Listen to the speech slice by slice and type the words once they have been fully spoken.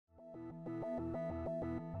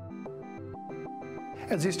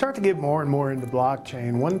As you start to get more and more into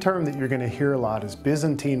blockchain, one term that you're going to hear a lot is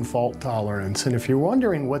Byzantine fault tolerance. And if you're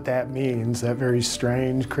wondering what that means, that very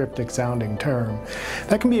strange, cryptic sounding term,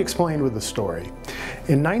 that can be explained with a story.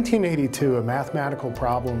 In 1982, a mathematical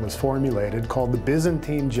problem was formulated called the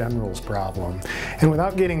Byzantine generals problem. And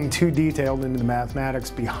without getting too detailed into the mathematics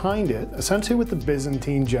behind it, essentially what the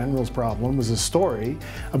Byzantine generals problem was a story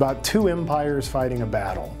about two empires fighting a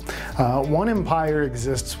battle. One empire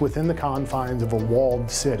exists within the confines of a walled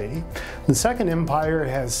city. The second empire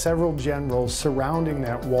has several generals surrounding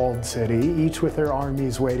that walled city, each with their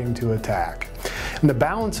armies waiting to attack. And the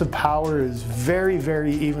balance of power is very,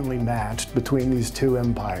 very evenly matched between these two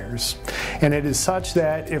empires. And it is such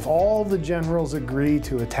that if all the generals agree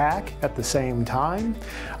to attack at the same time,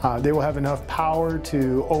 they will have enough power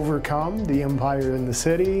to overcome the empire in the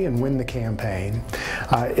city and win the campaign.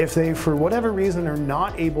 If they, for whatever reason, are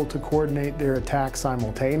not able to coordinate their attack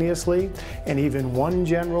simultaneously, and even one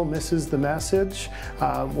general misses the message,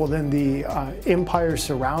 well then the empire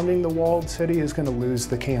surrounding the walled city is going to lose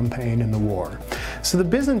the campaign in the war. So the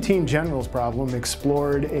Byzantine generals problem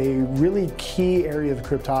explored a really key area of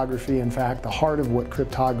cryptography, in fact the heart of what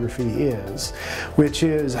cryptography is, which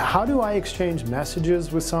is how do I exchange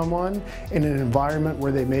messages with someone in an environment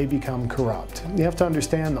where they may become corrupt. You have to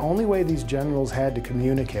understand the only way these generals had to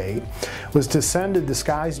communicate was to send a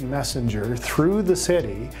disguised messenger through the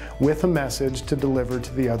city with a message to deliver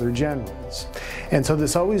to the other generals. And so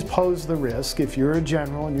this always posed the risk, if you're a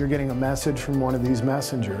general and you're getting a message from one of these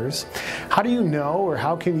messengers, how do you know, or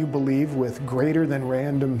how can you believe with greater than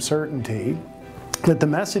random certainty that the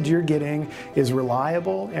message you're getting is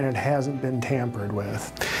reliable and it hasn't been tampered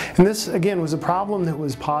with? And this, again, was a problem that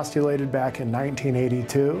was postulated back in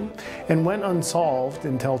 1982 and went unsolved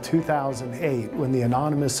until 2008 when the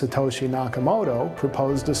anonymous Satoshi Nakamoto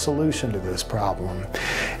proposed a solution to this problem.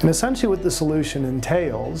 And essentially what the solution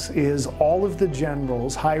entails is all of the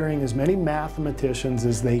generals hiring as many mathematicians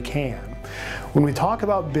as they can. When we talk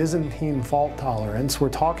about Byzantine fault tolerance, we're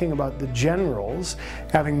talking about the generals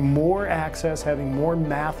having more access, having more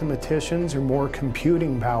mathematicians or more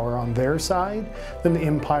computing power on their side than the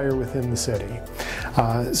empire within the city.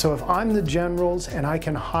 So if I'm the generals and I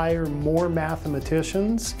can hire more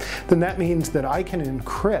mathematicians, then that means that I can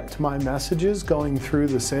encrypt my messages going through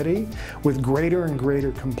the city with greater and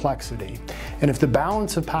greater complexity. And if the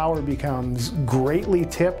balance of power becomes greatly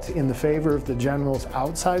tipped in the favor of the generals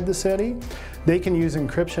outside the city, they can use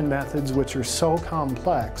encryption methods which are so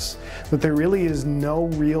complex that there really is no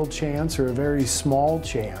real chance or a very small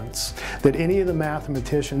chance that any of the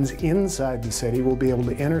mathematicians inside the city will be able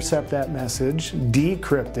to intercept that message,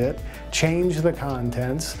 decrypt it, change the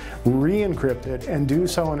contents, re-encrypt it, and do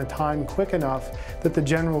so in a time quick enough that the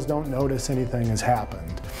generals don't notice anything has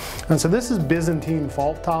happened. And so this is Byzantine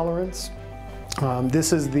fault tolerance.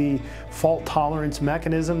 This is the fault tolerance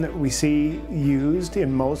mechanism that we see used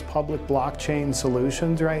in most public blockchain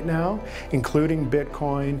solutions right now, including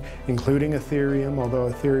Bitcoin, including Ethereum, although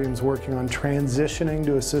Ethereum's working on transitioning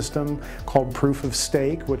to a system called proof of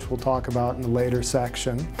stake, which we'll talk about in a later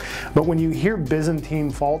section. But when you hear Byzantine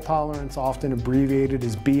fault tolerance, often abbreviated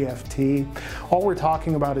as BFT, all we're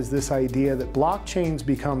talking about is this idea that blockchains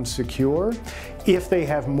become secure if they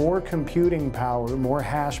have more computing power, more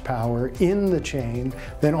hash power in the chain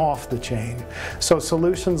than off the chain. So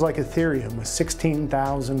solutions like Ethereum with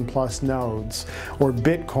 16,000 plus nodes, or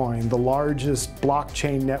Bitcoin, the largest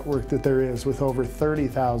blockchain network that there is with over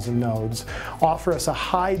 30,000 nodes, offer us a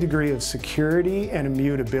high degree of security and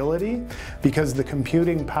immutability because the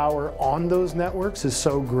computing power on those networks is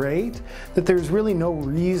so great that there's really no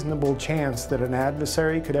reasonable chance that an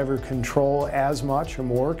adversary could ever control as much or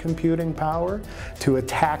more computing power to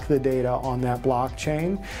attack the data on that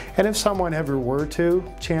blockchain. And if someone ever were to,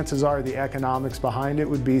 chances are the economics behind it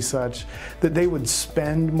would be such that they would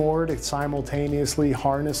spend more to simultaneously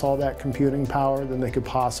harness all that computing power than they could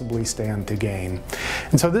possibly stand to gain.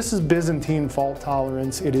 And so this is Byzantine fault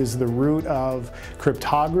tolerance. It is the root of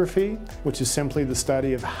cryptography, which is simply the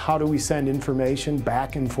study of how do we send information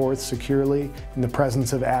back and forth securely in the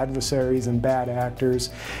presence of adversaries and bad actors.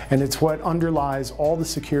 And it's what underlies all the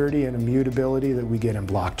security and immutability that we get in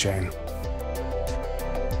blockchain.